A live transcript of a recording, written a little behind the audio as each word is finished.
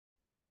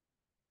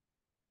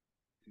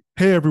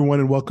Hey everyone,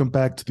 and welcome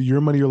back to the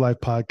Your Money Your Life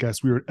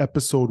podcast. We are at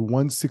episode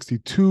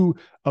 162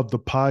 of the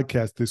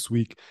podcast this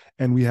week,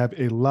 and we have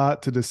a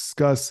lot to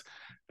discuss.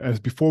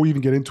 As before we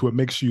even get into it,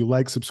 make sure you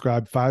like,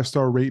 subscribe,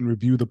 5-star rate, and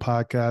review the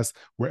podcast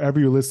wherever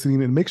you're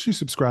listening, and make sure you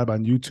subscribe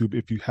on YouTube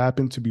if you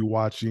happen to be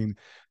watching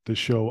the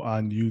show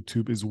on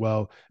YouTube as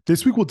well.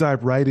 This week we'll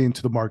dive right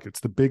into the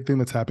markets. The big thing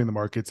that's happening in the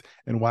markets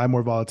and why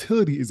more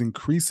volatility is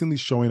increasingly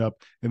showing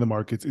up in the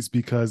markets is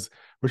because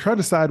we're trying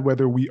to decide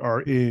whether we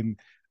are in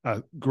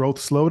growth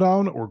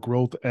slowdown or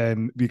growth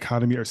and the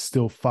economy are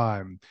still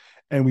fine.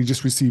 And we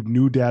just received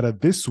new data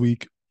this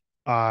week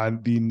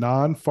on the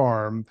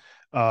non-farm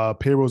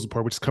payrolls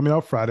report, which is coming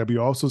out Friday. We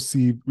also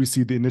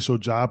received the initial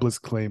jobless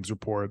claims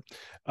report,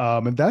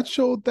 and that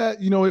showed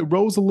that it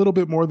rose a little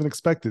bit more than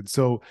expected.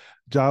 So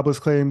jobless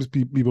claims,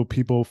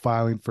 people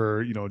filing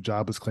for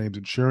jobless claims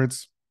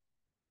insurance,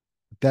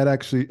 that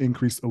actually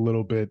increased a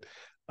little bit.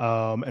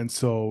 And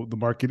so the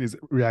market is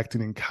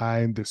reacting in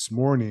kind this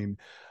morning.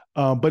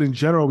 But in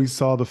general, we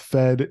saw the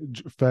Fed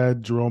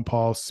Jerome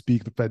Powell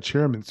speak, the Fed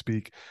chairman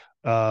speak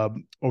over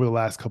the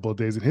last couple of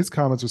days, and his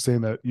comments were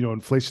saying that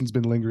inflation's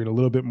been lingering a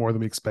little bit more than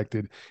we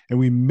expected, and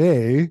we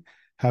may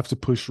have to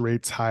push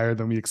rates higher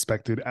than we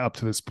expected up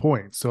to this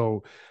point.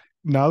 So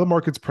now the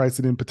market's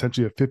pricing in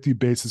potentially a 50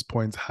 basis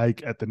points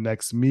hike at the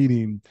next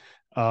meeting.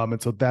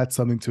 And so that's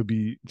something to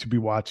be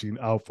watching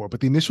out for. But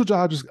the initial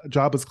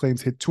jobless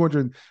claims hit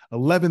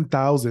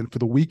 211,000 for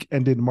the week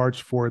ended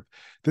March 4th.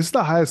 This is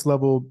the highest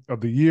level of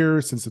the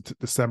year since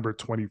December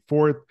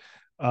 24th.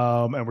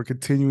 And we're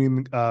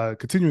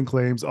continuing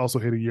claims also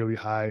hit a yearly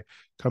high,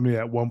 coming in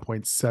at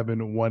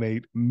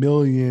 1.718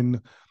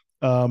 million.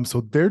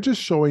 So they're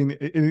just showing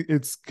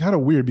it's kind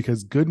of weird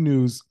because good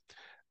news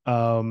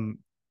um,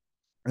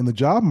 and the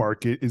job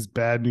market is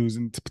bad news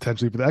and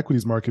potentially for the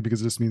equities market because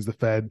it just means the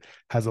Fed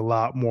has a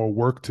lot more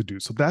work to do.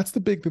 So that's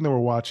the big thing that we're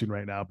watching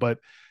right now. But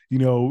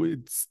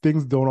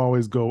things don't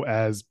always go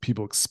as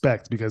people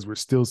expect because we're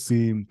still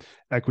seeing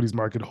equities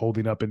market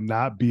holding up and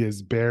not be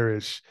as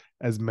bearish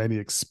as many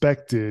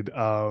expected,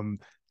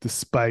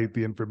 despite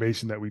the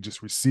information that we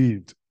just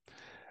received.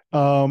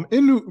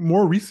 In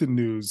more recent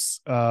news,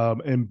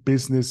 and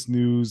business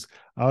news,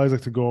 I always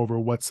like to go over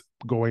what's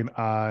going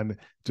on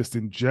just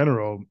in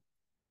general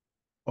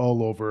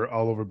all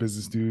over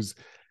business news.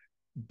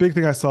 Big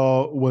thing I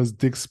saw was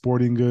Dick's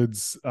Sporting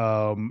Goods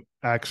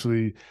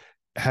actually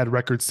had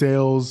record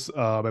sales,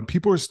 and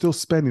people are still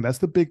spending. That's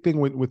the big thing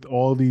with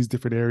all these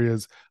different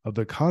areas of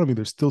the economy.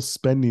 They're still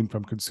spending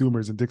from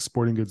consumers, and Dick's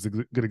Sporting Goods is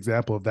a good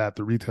example of that.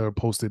 The retailer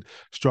posted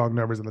strong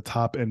numbers on the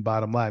top and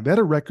bottom line. They had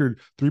a record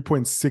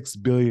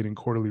 3.6 billion in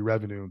quarterly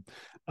revenue,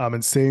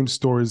 and same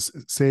store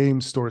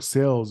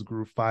sales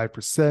grew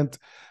 5%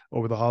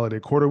 over the holiday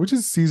quarter, which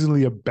is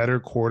seasonally a better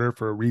quarter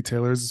for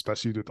retailers,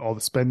 especially with all the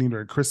spending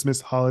during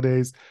Christmas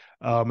holidays.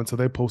 And so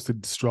they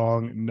posted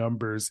strong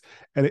numbers.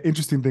 And an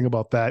interesting thing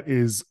about that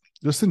is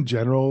just in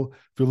general, if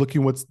you're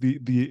looking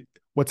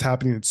what's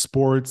happening in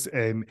sports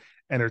and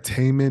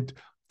entertainment,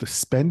 the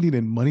spending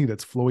and money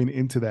that's flowing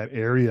into that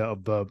area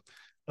of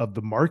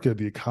the market,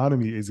 the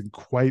economy is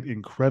quite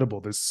incredible.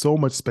 There's so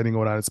much spending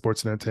going on in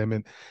sports and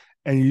entertainment,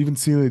 and you even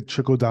see it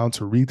trickle down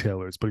to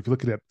retailers. But if you're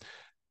looking at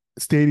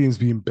stadiums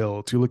being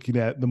built, you're looking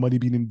at the money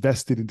being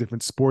invested in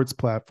different sports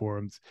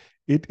platforms,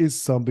 it is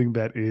something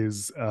that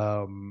is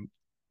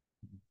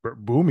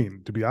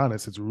booming. To be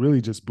honest, it's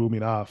really just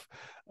booming off.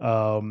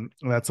 And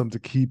that's something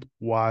to keep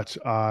watch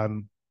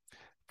on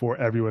for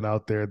everyone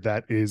out there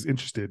that is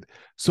interested.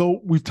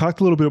 So we've talked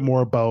a little bit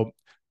more about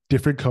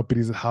different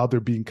companies and how they're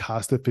being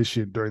cost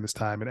efficient during this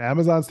time. And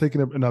Amazon's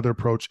taking another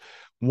approach.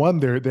 One,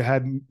 they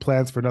had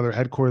plans for another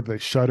headquarters. They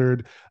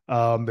shuttered.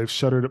 They've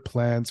shuttered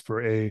plans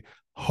for a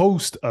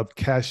host of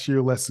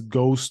cashierless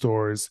go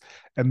stores,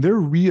 and they're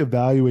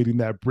reevaluating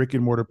that brick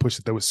and mortar push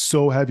that was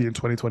so heavy in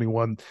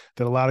 2021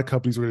 that a lot of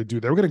companies were going to do.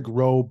 They were going to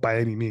grow by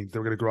any means. They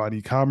were going to grow on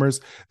e-commerce.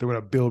 They were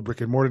going to build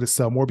brick and mortar to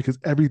sell more because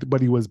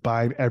everybody was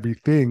buying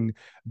everything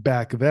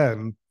back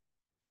then.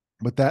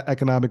 But that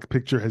economic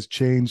picture has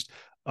changed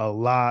a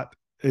lot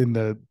in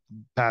the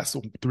past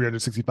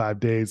 365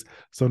 days.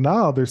 So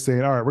now they're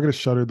saying, all right, we're going to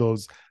shutter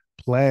those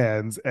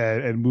plans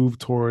and move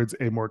towards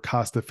a more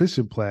cost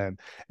efficient plan.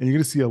 And you're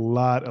going to see a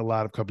lot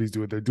of companies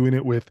do it. They're doing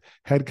it with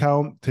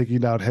headcount, taking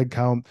down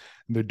headcount,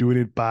 and they're doing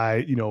it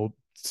by,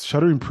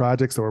 shuttering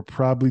projects that were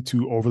probably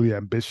too overly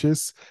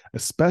ambitious,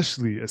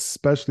 especially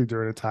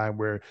during a time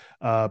where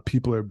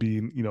people are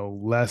being,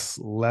 less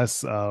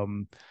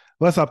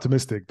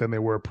optimistic than they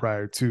were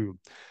prior to.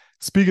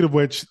 Speaking of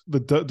which,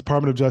 the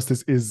Department of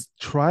Justice is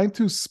trying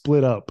to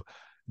split up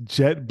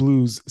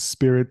JetBlue's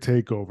Spirit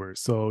takeover.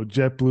 So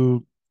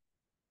JetBlue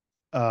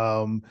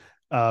um,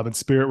 and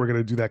Spirit, we're going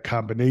to do that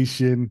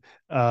combination.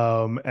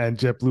 And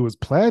JetBlue is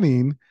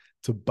planning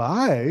to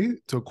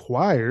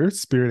acquire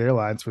Spirit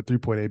Airlines for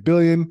 3.8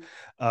 billion,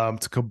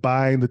 to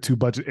combine the two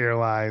budget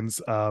airlines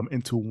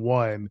into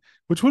one,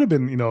 which would have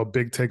been a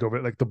big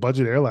takeover. Like the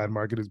budget airline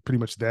market is pretty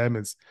much them.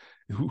 Is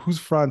who's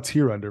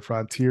Frontier under?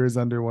 Frontier is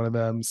under one of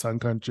them. Sun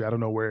Country. I don't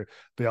know where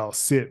they all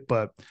sit,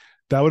 but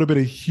that would have been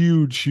a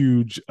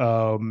huge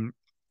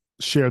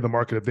share the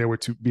market if they were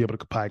to be able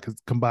to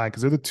combine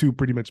because they're the two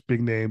pretty much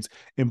big names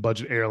in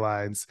budget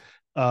airlines.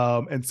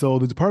 And so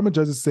the Department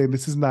of Justice is saying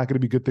this is not going to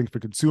be a good thing for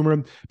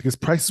consumer because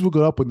prices will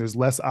go up when there's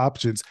less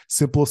options.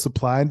 Simple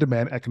supply and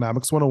demand,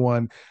 economics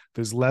 101.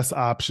 There's less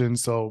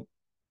options. So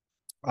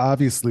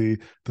obviously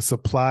the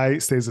supply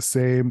stays the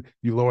same.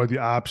 You lower the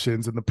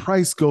options and the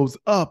price goes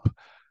up.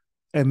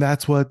 And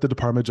that's what the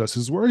Department of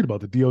Justice is worried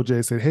about. The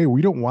DOJ said, hey,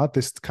 we don't want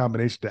this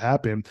combination to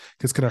happen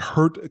because it's going to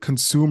hurt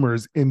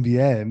consumers in the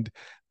end.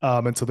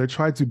 And so they're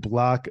trying to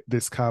block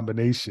this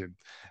combination.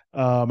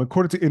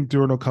 According to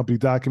internal company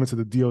documents that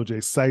the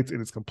DOJ cites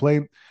in its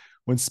complaint,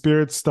 when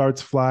Spirit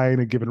starts flying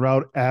a given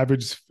route,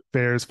 average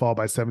fares fall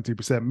by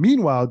 17%.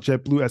 Meanwhile,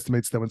 JetBlue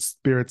estimates that when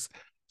Spirits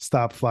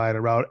stop flying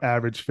a route,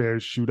 average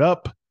fares shoot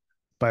up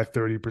by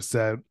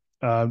 30%.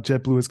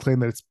 JetBlue has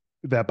claimed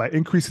that by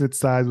increasing its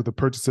size with the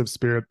purchase of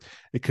Spirit,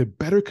 it could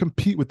better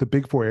compete with the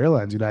big four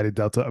airlines, United,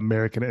 Delta,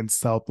 American, and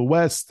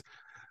Southwest.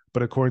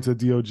 But according to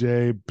the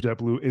DOJ,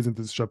 JetBlue isn't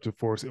the disruptive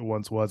force it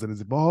once was and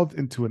has evolved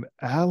into an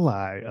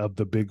ally of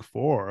the big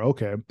four.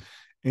 Okay,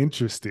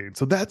 interesting.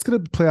 So that's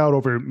going to play out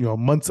over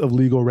months of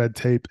legal red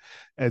tape.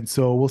 And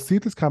so we'll see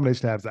if this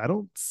combination happens. I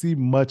don't see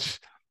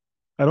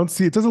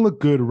it doesn't look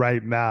good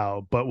right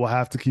now, but we'll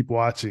have to keep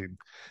watching.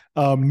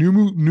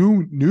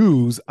 New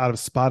news out of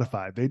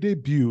Spotify. They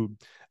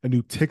debuted a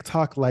new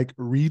TikTok-like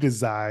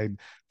redesign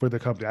for the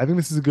company. I think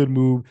this is a good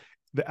move.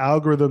 The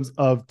algorithms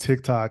of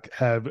TikTok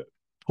have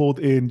pulled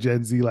in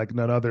Gen Z like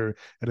none other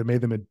and have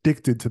made them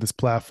addicted to this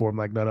platform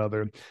like none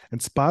other.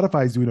 And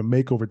Spotify is doing a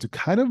makeover to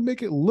kind of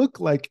make it look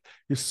like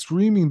you're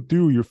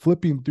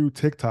flipping through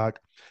TikTok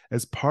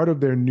as part of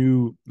their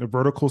new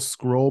vertical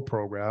scroll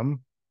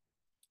program.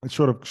 It's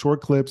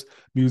short clips,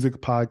 music,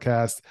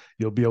 podcasts,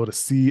 you'll be able to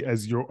see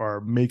as you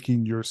are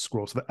making your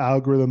scroll. So the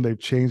algorithm, they've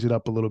changed it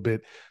up a little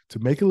bit to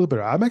make it a little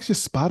better. I'm actually a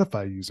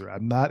Spotify user.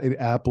 I'm not an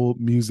Apple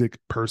Music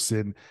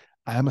person.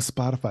 I am a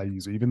Spotify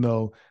user, even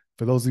though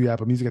for those of you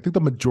Apple Music, I think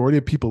the majority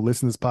of people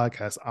listen to this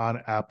podcast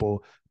on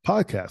Apple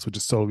Podcasts, which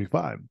is totally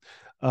fine.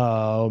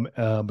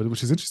 But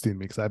which is interesting to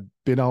me because I've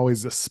been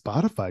always a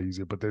Spotify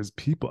user, but there's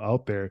people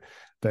out there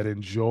that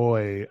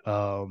enjoy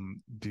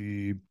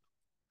the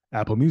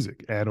Apple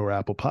Music and or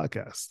Apple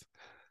Podcast.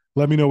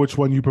 Let me know which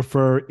one you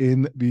prefer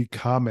in the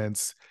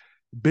comments.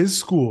 Biz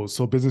schools.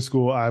 So business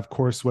school, I of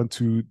course went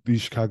to the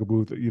Chicago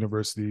Booth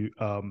University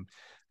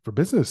for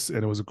business,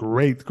 and it was a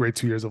great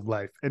 2 years of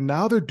life. And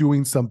now they're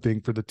doing something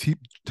for the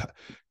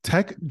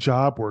tech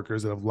job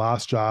workers that have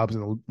lost jobs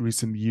in the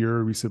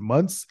recent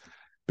months.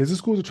 Business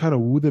schools are trying to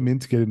woo them in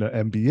to get into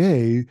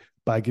MBA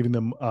by giving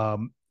them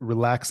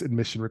relaxed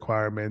admission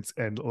requirements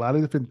and a lot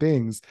of different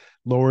things,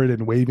 lowered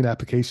and waiving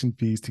application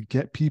fees to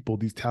get people,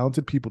 these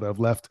talented people that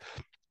have left,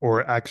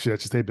 or actually I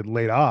should say been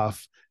laid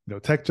off,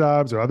 tech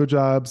jobs or other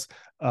jobs,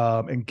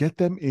 and get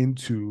them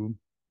into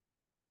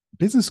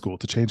business school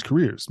to change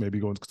careers, maybe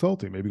go into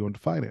consulting, maybe go into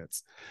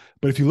finance.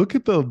 But if you look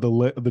at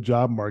the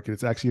job market,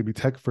 it's actually going to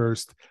be tech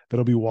first, then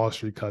it'll be Wall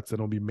Street cuts, then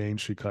it'll be Main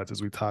Street cuts,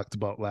 as we talked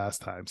about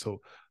last time. So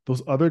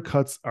those other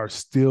cuts are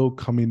still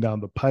coming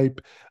down the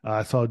pipe.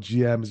 I saw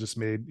GM has just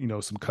made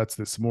some cuts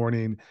this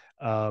morning.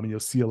 You'll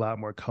see a lot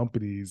more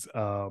companies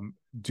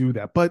do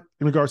that. But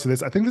in regards to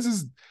this, I think this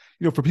is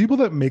for people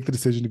that make the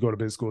decision to go to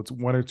business school, it's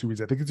one or two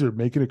reasons. I think it's you're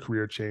making a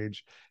career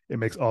change. It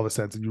makes all the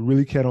sense, and you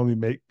really can only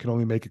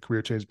make a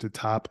career change to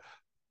top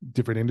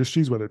different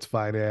industries, whether it's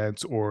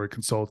finance or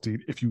consulting.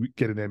 If you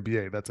get an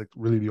MBA, that's like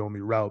really the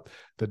only route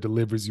that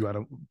delivers you on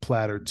a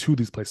platter to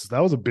these places.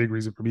 That was a big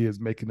reason for me, is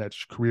making that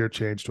career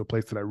change to a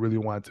place that I really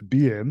wanted to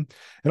be in.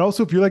 And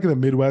also, if you're like in the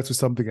Midwest or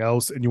something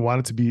else and you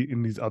wanted to be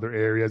in these other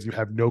areas, you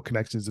have no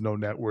connections and no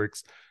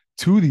networks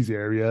to these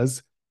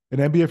areas, an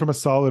MBA from a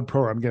solid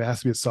program, again, it has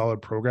to be a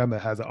solid program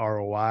that has an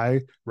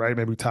ROI, right?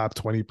 Maybe top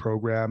 20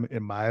 program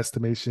in my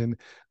estimation.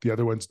 The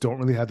other ones don't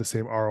really have the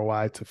same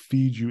ROI to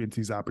feed you into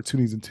these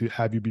opportunities and to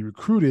have you be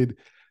recruited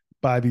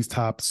by these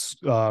top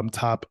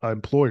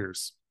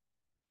employers.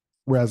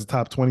 Whereas the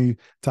top 20,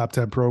 top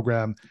 10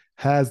 program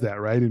has that,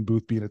 right? And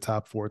Booth, being a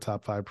top 4,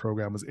 top 5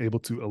 program, was able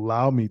to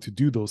allow me to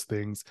do those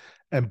things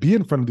and be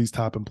in front of these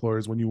top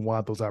employers when you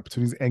want those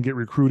opportunities and get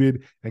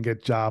recruited and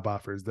get job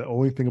offers. The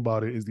only thing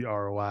about it is the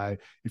ROI,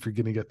 if you're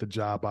going to get the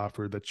job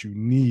offer that you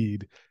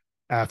need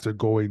after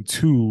going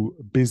to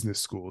business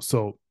school.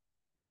 So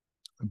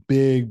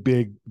big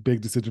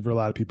decision for a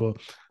lot of people,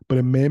 but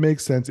it may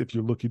make sense if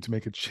you're looking to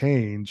make a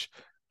change,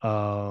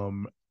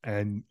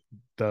 and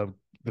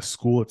the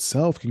school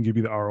itself can give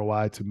you the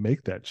ROI to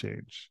make that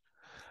change.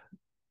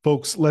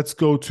 Folks, let's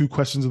go to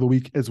questions of the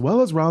week as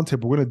well as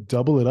roundtable. We're going to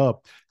double it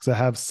up because I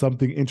have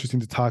something interesting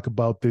to talk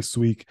about this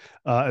week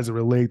as it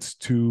relates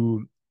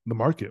to the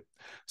market.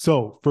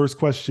 So first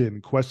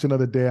question of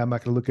the day. I'm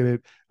not going to look at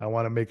it. I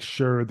want to make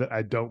sure that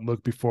I don't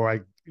look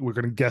before we're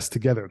going to guess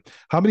together.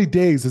 How many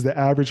days does the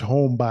average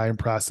home buying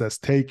process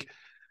take?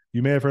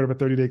 You may have heard of a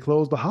 30-day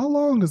close, but how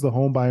long does the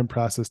home buying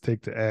process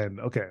take to end?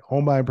 Okay,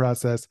 home buying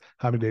process,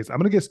 how many days? I'm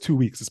going to guess 2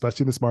 weeks,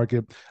 especially in this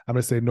market. I'm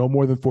going to say no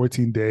more than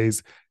 14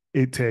 days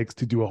it takes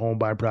to do a home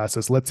buying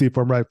process. Let's see if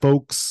I'm right,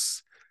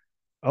 folks.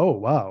 Oh,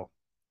 wow.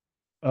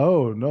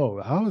 Oh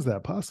no, how is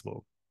that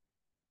possible?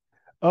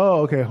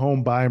 Oh, okay.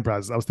 Home buying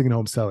process. I was thinking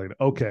home selling.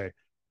 Okay.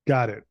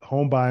 Got it.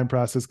 Home buying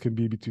process can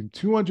be between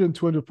 200 and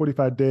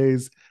 245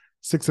 days,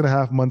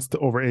 6.5 months to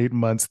over 8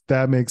 months.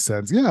 That makes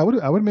sense. Yeah,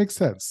 I would make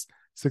sense.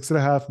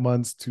 6.5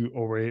 months to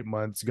over 8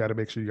 months. You got to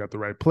make sure you got the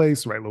right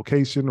place, right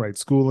location, right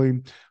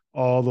schooling,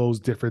 all those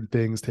different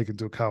things taken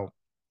into account.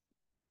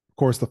 Of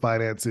course, the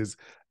finances,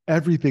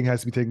 everything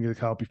has to be taken into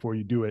account before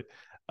you do it.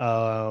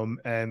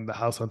 And the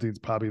house hunting is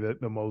probably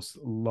the most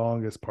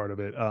longest part of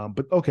it.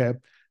 But okay,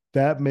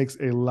 that makes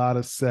a lot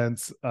of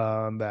sense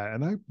on that.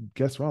 And I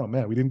guess wrong,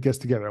 man. We didn't guess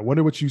together. I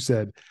wonder what you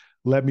said.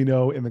 Let me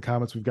know in the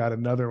comments. We've got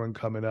another one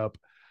coming up.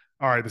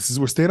 All right,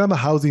 we're staying on the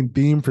housing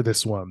theme for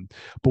this one.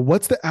 But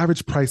what's the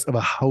average price of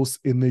a house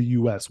in the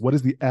US? What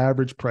is the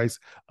average price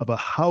of a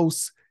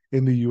house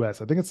in the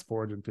US? I think it's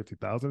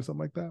 450,000 or something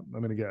like that.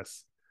 I'm gonna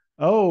guess.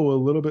 Oh, a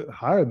little bit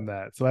higher than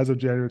that. So as of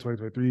January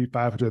 2023,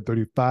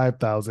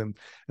 535,000.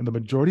 And the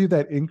majority of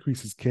that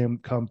increases come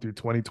through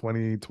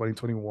 2020,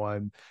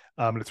 2021.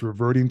 And it's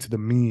reverting to the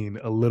mean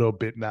a little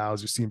bit now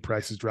as you're seeing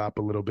prices drop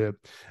a little bit.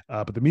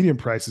 But the median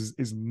price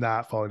is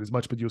not falling as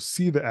much, but you'll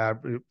see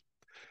the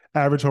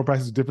average home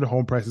prices, different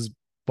home prices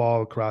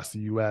fall across the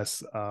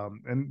US.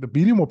 And the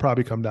median will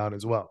probably come down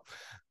as well.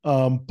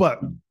 But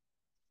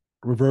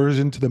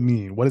reversion to the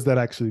mean, what does that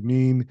actually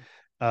mean?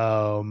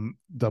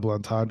 Double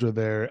entendre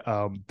there.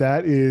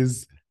 That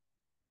is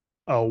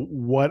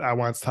what I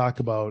want to talk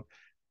about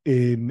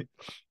in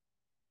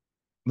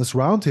this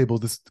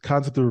roundtable, this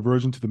concept of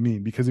reversion to the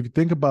mean. Because if you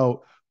think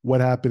about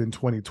what happened in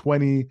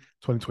 2020,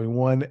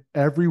 2021,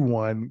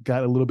 everyone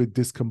got a little bit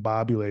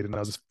discombobulated. And I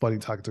was just funny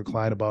talking to a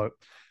client about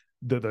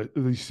the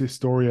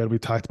Historia, and we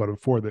talked about it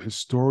before, the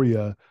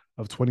Historia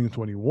of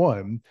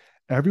 2021.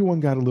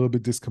 Everyone got a little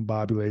bit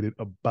discombobulated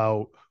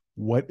about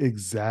what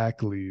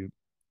exactly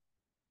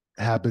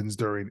happens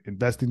during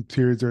investing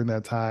periods during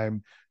that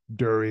time,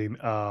 during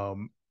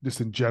just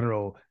in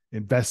general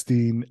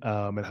investing,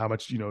 and how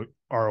much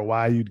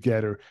ROI you'd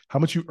get or how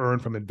much you earn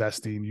from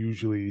investing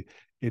usually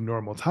in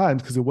normal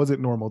times, because it wasn't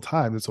normal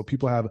times. And so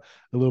people have a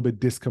little bit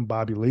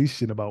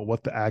discombobulation about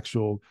what the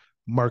actual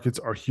markets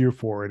are here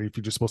for. And if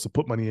you're just supposed to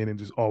put money in and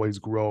just always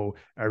grow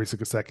every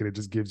single second, it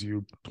just gives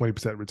you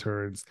 20%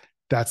 returns.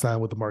 That's not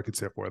what the market's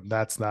here for.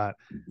 That's not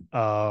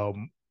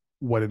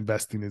what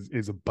investing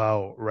is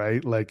about,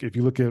 right? Like if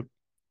you look at,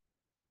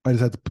 I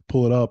just had to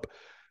pull it up.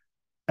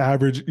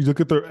 Average, you look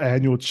at their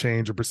annual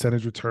change or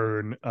percentage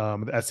return,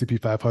 the S&P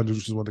 500,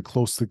 which is one of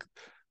the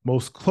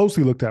most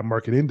closely looked at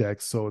market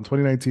index. So in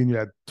 2019, you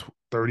had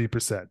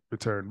 30%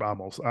 return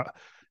almost.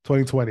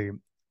 2020,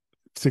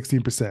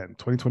 16%.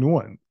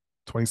 2021,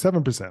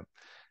 27%.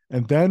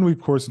 And then we,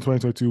 of course, in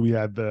 2022, we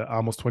had the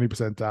almost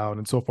 20% down.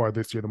 And so far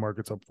this year, the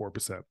market's up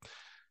 4%.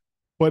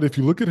 But if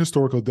you look at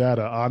historical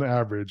data, on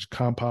average,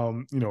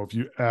 compound, if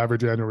you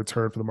average annual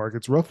return for the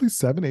markets, roughly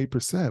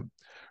 7-8%,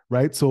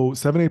 right? So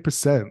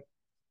 7-8%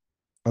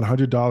 on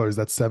 $100,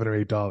 that's $7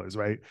 or $8,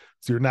 right?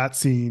 So you're not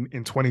seeing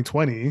in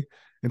 2020,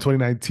 in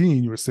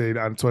 2019, you were saying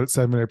on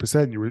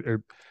 7-8%,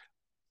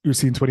 you're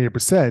seeing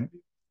 28%.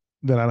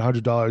 Then on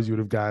 $100, you would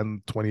have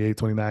gotten $28,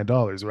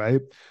 $29,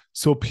 right?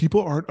 So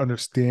people aren't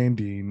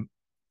understanding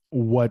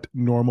what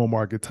normal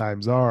market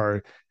times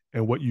are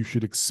and what you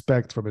should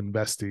expect from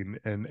investing.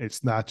 And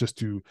it's not just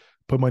to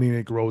put money in,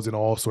 it grows in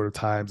all sort of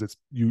times. It's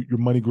your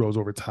money grows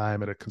over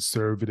time at a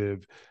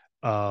conservative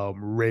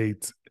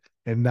rate,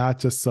 and not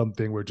just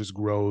something where it just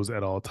grows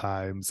at all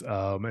times.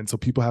 And so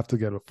people have to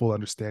get a full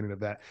understanding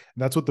of that.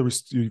 And that's what the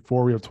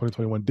euphoria of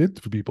 2021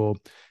 did for people.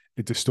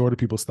 It distorted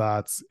people's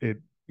thoughts. It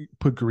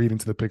put greed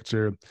into the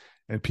picture,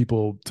 and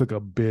people took a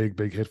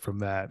big hit from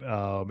that.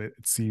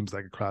 It seems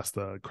like across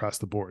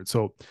the board.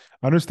 So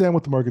understand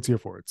what the market's here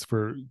for. It's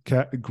for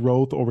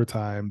growth over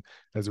time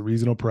as a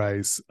reasonable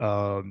price.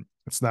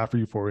 It's not for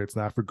euphoria. It's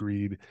not for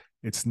greed.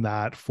 It's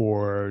not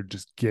for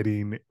just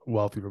getting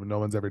wealthy. No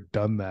one's ever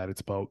done that.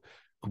 It's about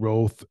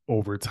growth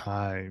over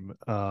time,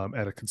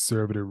 at a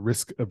conservative,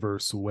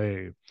 risk-averse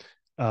way.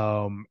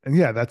 And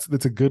yeah, that's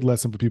a good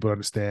lesson for people to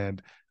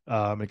understand,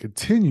 and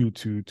continue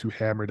to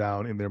hammer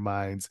down in their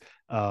minds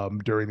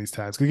during these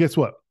times. Because guess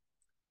what?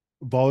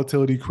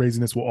 Volatility,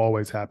 craziness will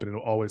always happen.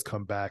 It'll always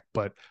come back.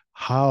 But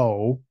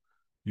how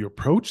you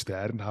approach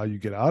that and how you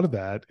get out of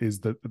that is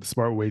the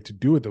smart way to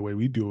do it. The way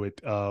we do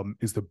it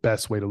is the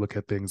best way to look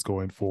at things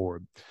going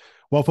forward.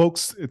 Well,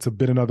 folks, it's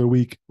been another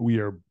week. We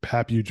are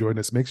happy you joined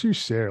us. Make sure you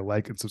share,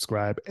 like, and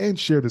subscribe, and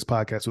share this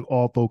podcast with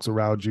all folks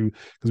around you,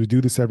 because we do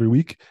this every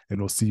week, and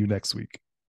we'll see you next week.